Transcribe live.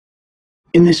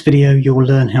In this video, you'll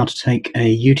learn how to take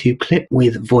a YouTube clip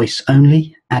with voice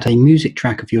only, add a music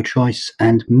track of your choice,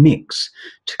 and mix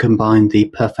to combine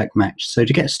the perfect match. So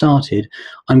to get started,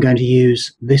 I'm going to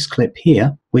use this clip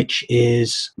here, which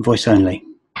is voice only.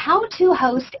 How to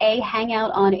host a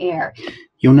Hangout on air.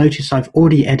 You'll notice I've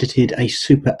already edited a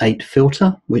Super 8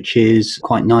 filter, which is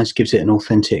quite nice, gives it an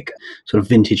authentic sort of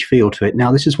vintage feel to it.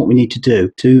 Now, this is what we need to do.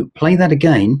 To play that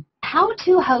again, how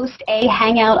to host a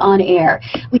Hangout on air.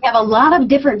 We have a lot of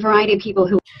different variety of people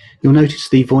who... You'll notice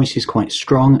the voice is quite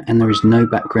strong and there is no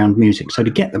background music. So to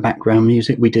get the background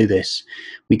music, we do this.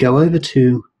 We go over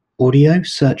to audio,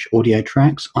 search audio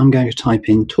tracks. I'm going to type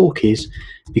in talkies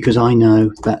because I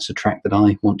know that's a track that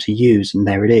I want to use, and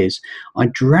there it is. I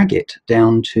drag it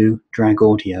down to drag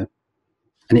audio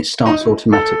and it starts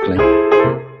automatically.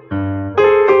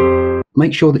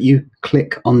 Make sure that you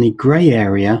click on the grey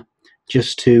area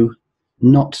just to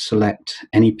not select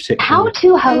any particular How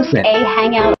to host clip. A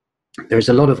Hangout. There's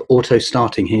a lot of auto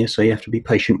starting here, so you have to be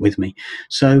patient with me.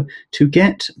 So to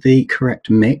get the correct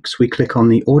mix, we click on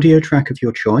the audio track of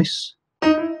your choice,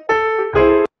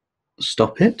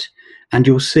 stop it, and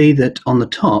you'll see that on the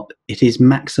top it is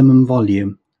maximum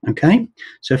volume. Okay,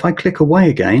 so if I click away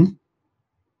again,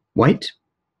 wait.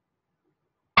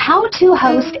 How to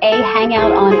host a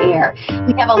Hangout on air.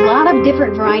 We have a lot of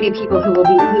different variety of people who will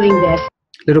be doing this.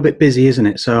 A little bit busy, isn't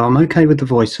it? So I'm okay with the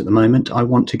voice at the moment. I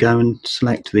want to go and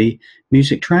select the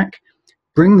music track,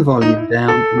 bring the volume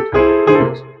down and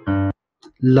put it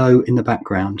low in the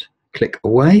background. Click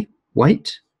away,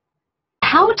 wait.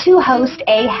 How to host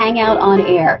a Hangout on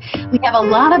air. We have a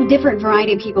lot of different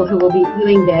variety of people who will be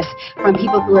doing this, from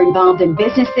people who are involved in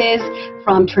businesses,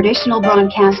 from traditional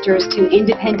broadcasters to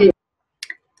independent.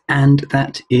 And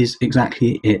that is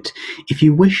exactly it. If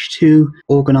you wish to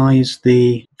organize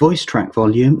the voice track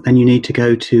volume, then you need to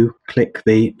go to click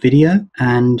the video,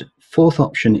 and fourth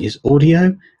option is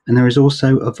audio, and there is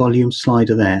also a volume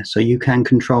slider there. So you can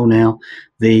control now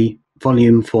the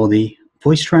volume for the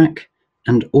voice track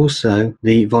and also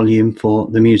the volume for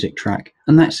the music track.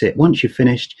 And that's it. Once you've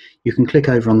finished, you can click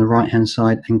over on the right hand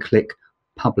side and click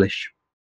publish.